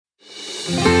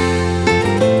Well,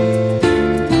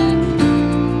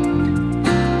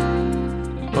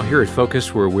 here at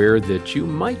Focus, we're aware that you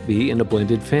might be in a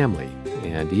blended family.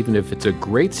 And even if it's a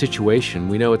great situation,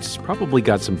 we know it's probably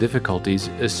got some difficulties,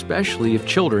 especially if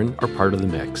children are part of the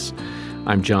mix.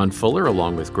 I'm John Fuller,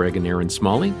 along with Greg and Aaron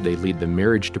Smalley. They lead the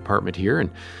marriage department here. And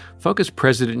Focus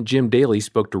President Jim Daly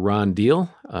spoke to Ron Deal,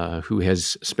 who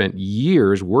has spent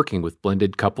years working with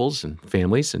blended couples and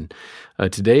families. And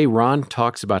today, Ron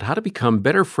talks about how to become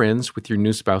better friends with your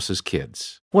new spouse's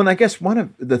kids. Well, and I guess one of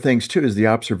the things, too, is the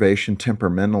observation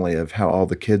temperamentally of how all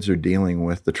the kids are dealing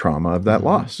with the trauma of that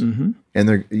loss. Mm-hmm. And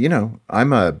they're,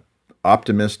 I'm a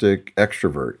optimistic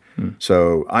extrovert.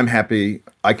 So I'm happy,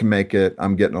 I can make it,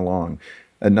 I'm getting along.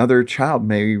 Another child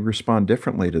may respond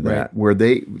differently to that, right, where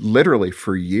they literally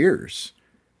for years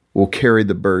will carry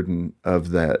the burden of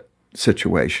that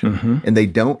situation, and they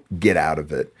don't get out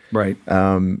of it. Right.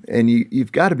 And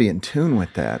you've got to be in tune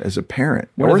with that as a parent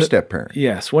or a step-parent.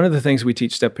 Yes. One of the things we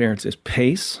teach step-parents is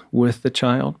pace with the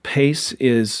child. Pace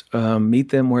is meet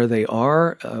them where they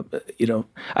are.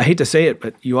 I hate to say it,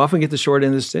 but you often get the short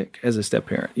end of the stick as a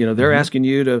step-parent. They're asking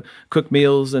you to cook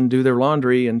meals and do their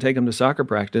laundry and take them to soccer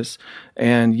practice,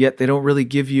 and yet they don't really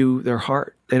give you their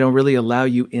heart. They don't really allow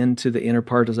you into the inner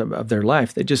parts of their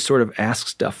life. They just sort of ask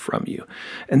stuff from you.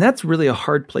 And that's really a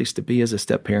hard place to be as a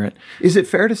step-parent. Is it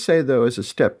fair to say, though, as a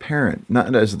step-parent,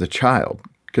 not as the child,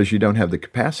 because you don't have the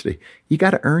capacity, you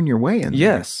got to earn your way in there?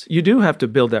 Yes, you do have to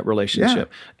build that relationship.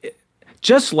 Yeah.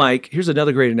 Just like, here's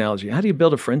another great analogy. How do you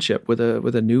build a friendship with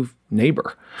a new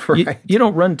neighbor? Right. You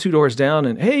don't run 2 doors down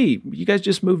and, hey, you guys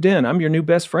just moved in. I'm your new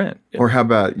best friend. Or how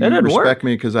about, you respect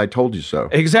me because I told you so.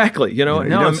 Exactly. You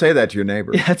don't say that to your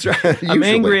neighbor. Yeah, that's right. I'm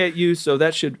angry at you, so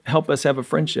that should help us have a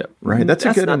friendship. Right. That's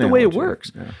a good analogy. That's not the way it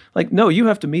works. Yeah. No, you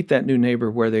have to meet that new neighbor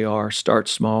where they are, start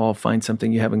small, find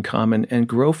something you have in common, and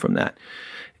grow from that.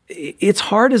 It's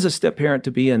hard as a step-parent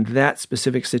to be in that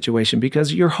specific situation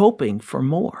because you're hoping for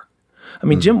more.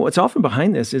 Jim, what's often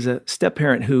behind this is a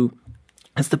step-parent who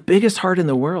has the biggest heart in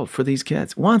the world for these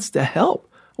kids, wants to help,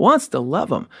 wants to love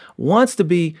them, wants to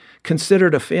be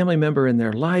considered a family member in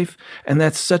their life, and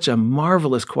that's such a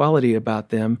marvelous quality about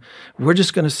them. We're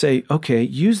just going to say, okay,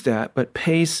 use that, but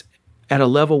pace at a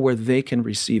level where they can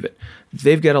receive it.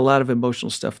 They've got a lot of emotional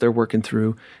stuff they're working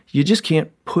through. You just can't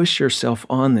push yourself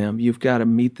on them. You've got to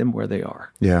meet them where they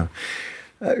are. Yeah.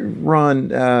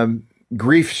 Ron,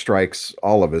 grief strikes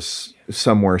all of us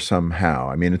somewhere,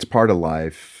 somehow. It's part of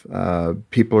life.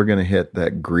 People are going to hit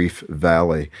that grief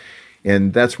valley.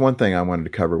 And that's one thing I wanted to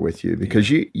cover with you because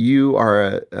you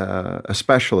are a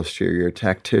specialist here. You're a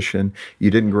tactician.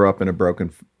 You didn't grow up in a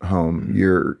broken home.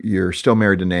 You're still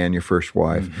married to Nan, your first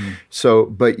wife.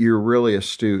 But you're really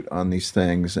astute on these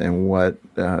things and what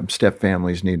step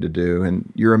families need to do. And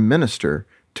you're a minister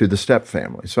to the step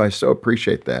family. So I so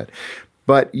appreciate that.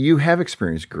 But you have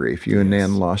experienced grief. You and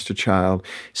Nan lost a child.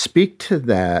 Speak to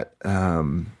that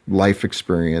life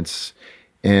experience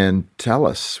and tell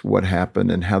us what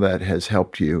happened and how that has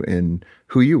helped you in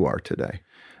who you are today.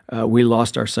 We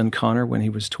lost our son Connor when he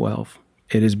was 12.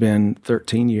 It has been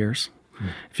 13 years.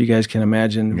 If you guys can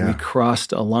imagine, we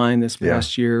crossed a line this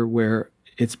past year where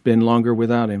it's been longer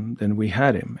without him than we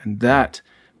had him. And that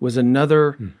was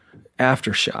another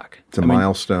aftershock. It's a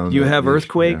milestone. You have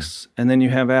earthquakes and then you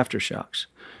have aftershocks.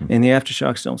 And the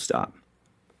aftershocks don't stop.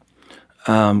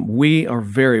 We are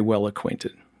very well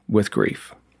acquainted with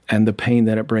grief and the pain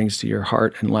that it brings to your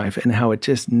heart and life and how it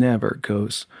just never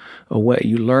goes away.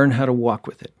 You learn how to walk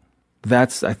with it.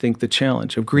 That's, I think, the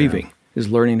challenge of grieving is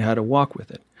learning how to walk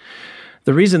with it.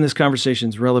 The reason this conversation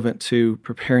is relevant to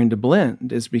preparing to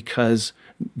blend is because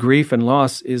grief and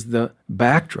loss is the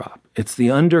backdrop. It's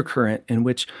the undercurrent in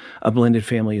which a blended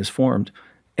family is formed,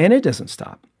 and it doesn't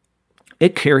stop.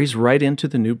 It carries right into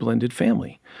the new blended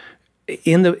family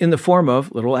in the form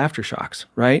of little aftershocks,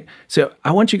 right? So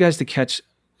I want you guys to catch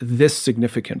this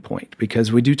significant point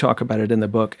because we do talk about it in the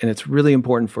book, and it's really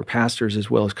important for pastors as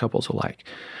well as couples alike.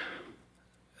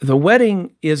 The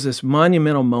wedding is this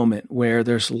monumental moment where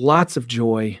there's lots of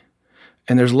joy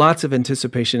and there's lots of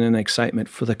anticipation and excitement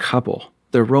for the couple.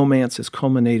 Their romance has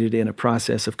culminated in a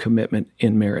process of commitment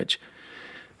in marriage.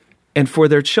 And for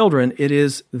their children, it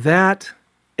is that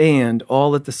and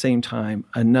all at the same time,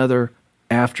 another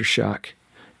aftershock,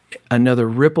 another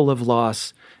ripple of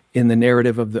loss in the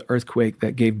narrative of the earthquake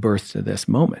that gave birth to this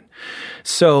moment.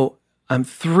 So I'm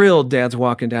thrilled Dad's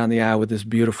walking down the aisle with this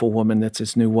beautiful woman that's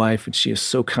his new wife, and she is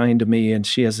so kind to me, and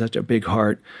she has such a big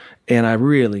heart. And I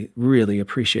really, really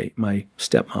appreciate my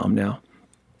stepmom now.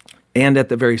 And at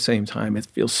the very same time, it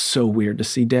feels so weird to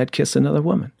see Dad kiss another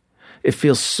woman. It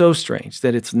feels so strange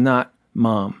that it's not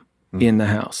Mom in the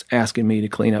house, asking me to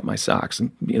clean up my socks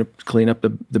and clean up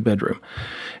the bedroom.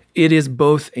 It is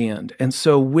both and. And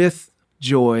so with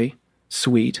joy,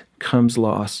 sweet, comes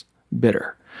loss,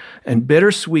 bitter. And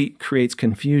bittersweet creates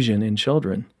confusion in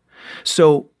children.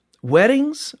 So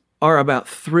weddings are about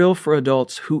thrill for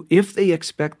adults who, if they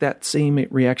expect that same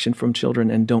reaction from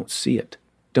children and don't see it,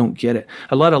 don't get it.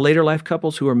 A lot of later life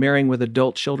couples who are marrying with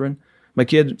adult children, my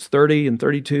kid's 30 and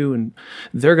 32, and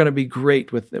they're going to be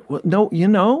great with it. Well,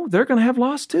 no, they're going to have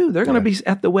loss too. They're going to be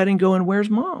at the wedding going, where's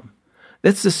mom?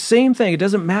 That's the same thing. It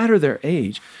doesn't matter their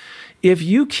age. If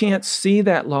you can't see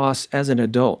that loss as an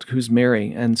adult who's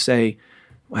marrying and say,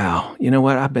 wow, you know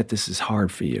what? I bet this is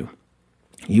hard for you.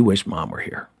 You wish mom were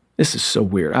here. This is so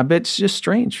weird. I bet it's just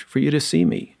strange for you to see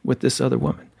me with this other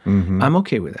woman. Mm-hmm. I'm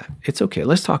okay with that. It's okay.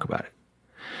 Let's talk about it.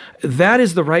 That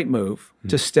is the right move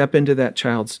to step into that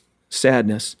child's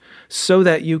sadness so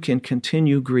that you can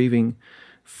continue grieving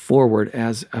forward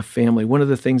as a family. One of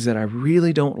the things that I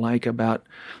really don't like about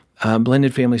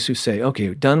blended families who say,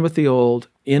 okay, done with the old,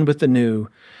 in with the new,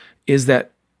 is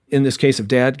that in this case of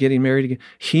dad getting married again,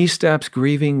 he stops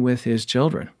grieving with his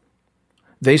children.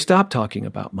 They stop talking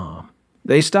about mom.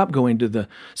 They stop going to the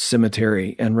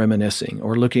cemetery and reminiscing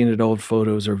or looking at old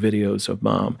photos or videos of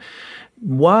mom.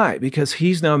 Why? Because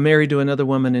he's now married to another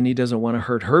woman and he doesn't want to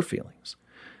hurt her feelings.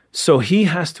 So he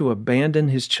has to abandon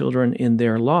his children in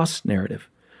their loss narrative.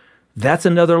 That's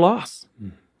another loss.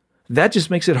 That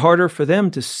just makes it harder for them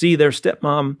to see their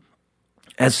stepmom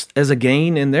as a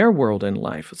gain in their world in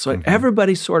life. It's like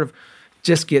everybody sort of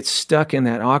just gets stuck in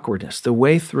that awkwardness. The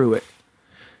way through it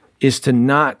is to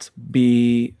not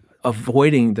be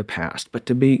avoiding the past, but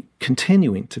to be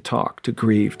continuing to talk, to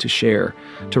grieve, to share,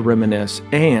 to reminisce,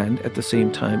 and at the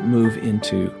same time move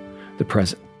into the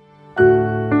present.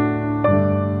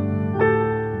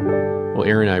 Well,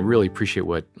 Aaron, I really appreciate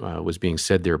what was being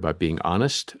said there about being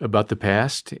honest about the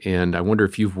past. And I wonder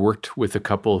if you've worked with a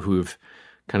couple who've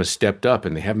kind of stepped up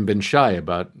and they haven't been shy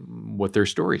about what their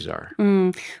stories are.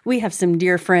 We have some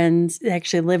dear friends that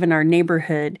actually live in our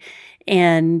neighborhood,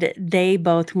 and they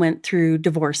both went through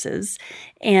divorces.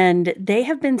 And they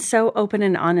have been so open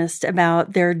and honest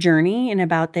about their journey and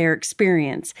about their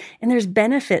experience. And there's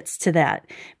benefits to that,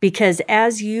 because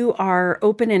as you are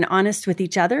open and honest with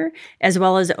each other, as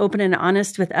well as open and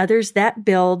honest with others, that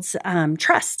builds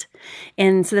trust.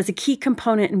 And so that's a key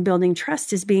component in building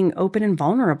trust, is being open and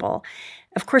vulnerable.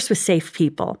 Of course, with safe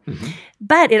people.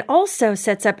 But it also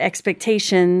sets up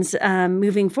expectations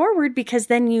moving forward, because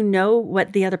then you know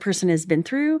what the other person has been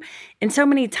through. And so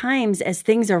many times as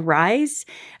things arise,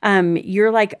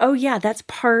 you're like, oh yeah, that's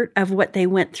part of what they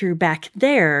went through back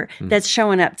there that's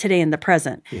showing up today in the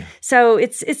present. Yeah. So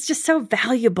it's just so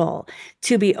valuable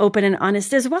to be open and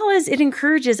honest, as well as it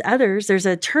encourages others. There's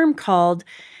a term called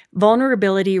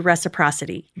vulnerability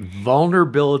reciprocity.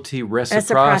 Vulnerability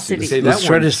reciprocity. Say that. Let's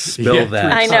try to spell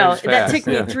that. I know. That took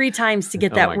me 3 times to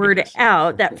get that word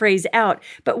out, that phrase out.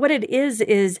 But what it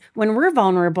is when we're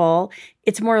vulnerable,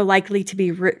 it's more likely to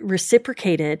be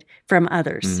reciprocated from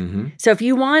others. So if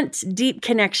you want deep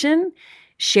connection,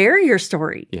 share your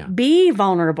story. Yeah. Be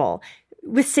vulnerable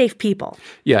with safe people.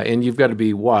 Yeah, and you've got to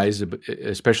be wise,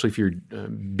 especially if you're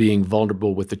being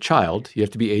vulnerable with a child. You have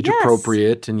to be age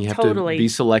appropriate, and you have to be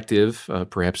selective,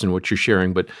 perhaps, in what you're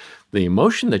sharing. But the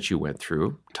emotion that you went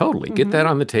through, get that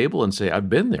on the table and say, I've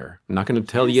been there. I'm not going to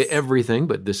tell you everything,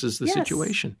 but this is the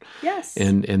situation. Yes.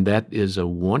 And that is a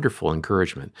wonderful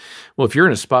encouragement. Well, if you're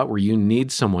in a spot where you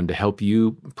need someone to help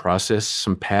you process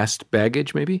some past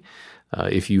baggage, maybe,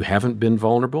 if you haven't been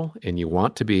vulnerable and you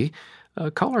want to be,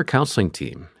 call our counseling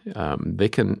team. They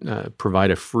can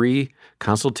provide a free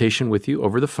consultation with you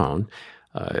over the phone.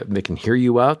 They can hear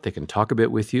you out. They can talk a bit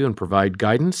with you and provide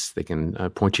guidance. They can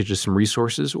point you to some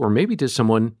resources, or maybe to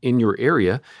someone in your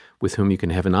area with whom you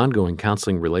can have an ongoing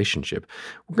counseling relationship.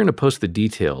 We're going to post the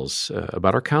details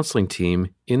about our counseling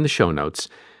team in the show notes.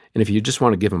 And if you just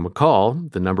want to give them a call,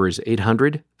 the number is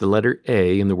 800, the letter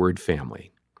A in the word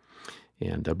family.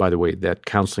 And by the way, that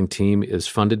counseling team is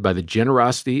funded by the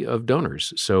generosity of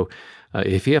donors. So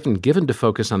if you haven't given to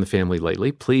Focus on the Family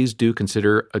lately, please do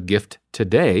consider a gift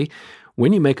today.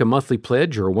 When you make a monthly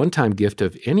pledge or a one-time gift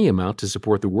of any amount to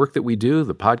support the work that we do,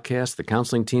 the podcast, the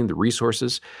counseling team, the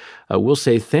resources, we'll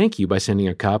say thank you by sending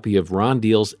a copy of Ron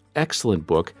Deal's excellent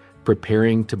book,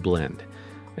 Preparing to Blend.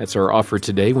 That's our offer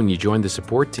today when you join the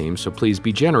support team, so please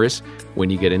be generous when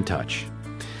you get in touch.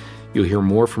 You'll hear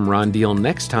more from Ron Deal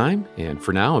next time. And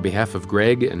for now, on behalf of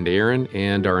Greg and Aaron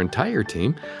and our entire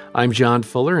team, I'm John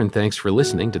Fuller, and thanks for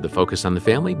listening to the Focus on the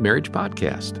Family Marriage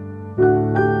Podcast.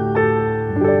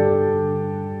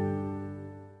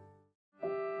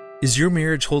 Is your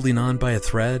marriage holding on by a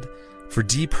thread? For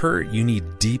deep hurt, you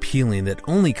need deep healing that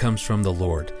only comes from the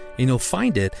Lord. And you'll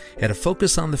find it at a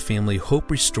Focus on the Family Hope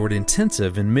Restored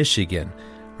Intensive in Michigan.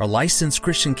 Our licensed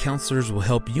Christian counselors will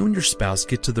help you and your spouse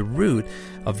get to the root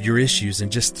of your issues in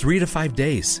just 3 to 5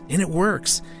 days. And it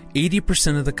works.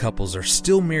 80% of the couples are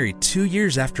still married 2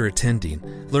 years after attending.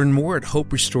 Learn more at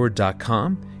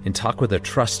hoperestored.com and talk with a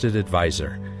trusted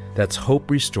advisor. That's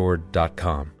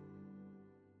hoperestored.com.